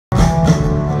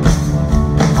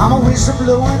I'm a whistle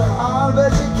blowing hard,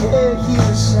 but you can't hear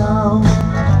the sound.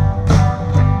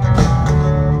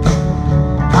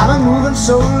 I've been moving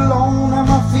so long that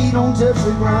my feet don't touch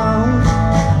the ground.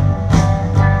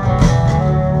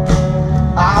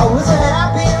 I was a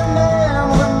happy man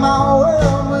when my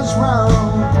world was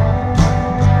round.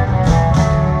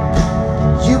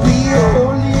 You be a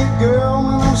holy girl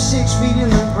when I'm 6 feet in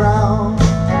the ground.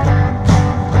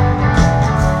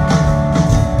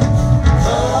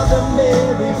 Mother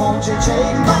Mary, won't you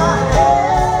take my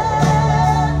hand?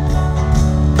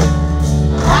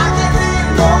 I can be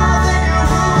more than your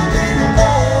wounded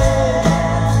man.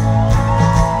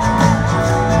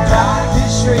 Drive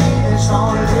this straight and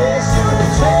strong as this to the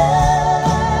tail.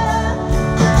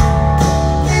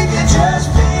 If you just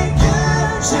be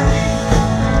good to me.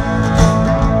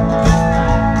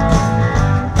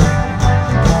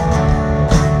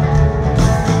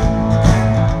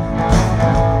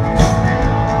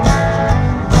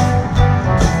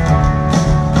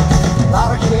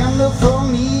 For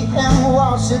me and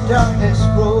watch the darkness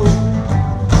grow.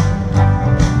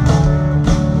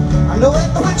 I know it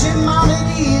puts you mounted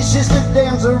east just to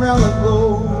dance around the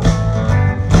globe.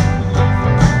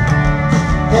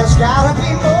 There's gotta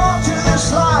be more to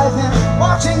this life than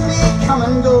watching me come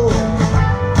and go.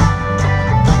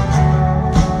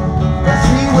 The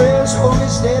 3 words hold me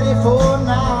steady for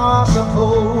now, I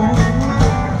suppose.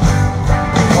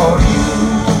 For you,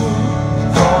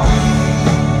 for me,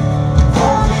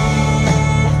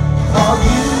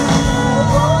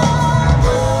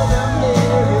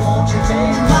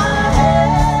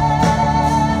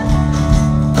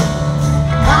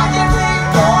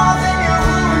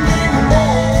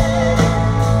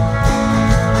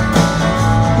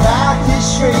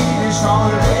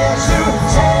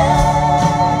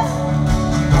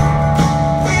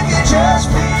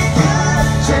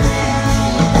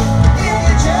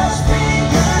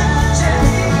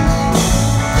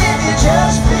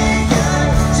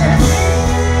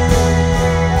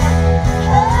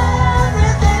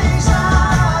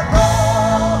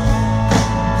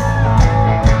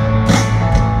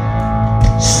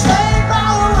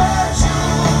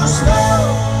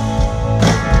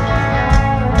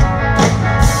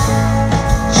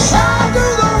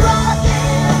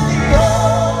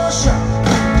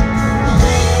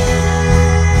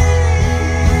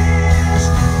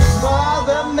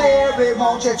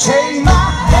 won't you take my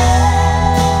hand?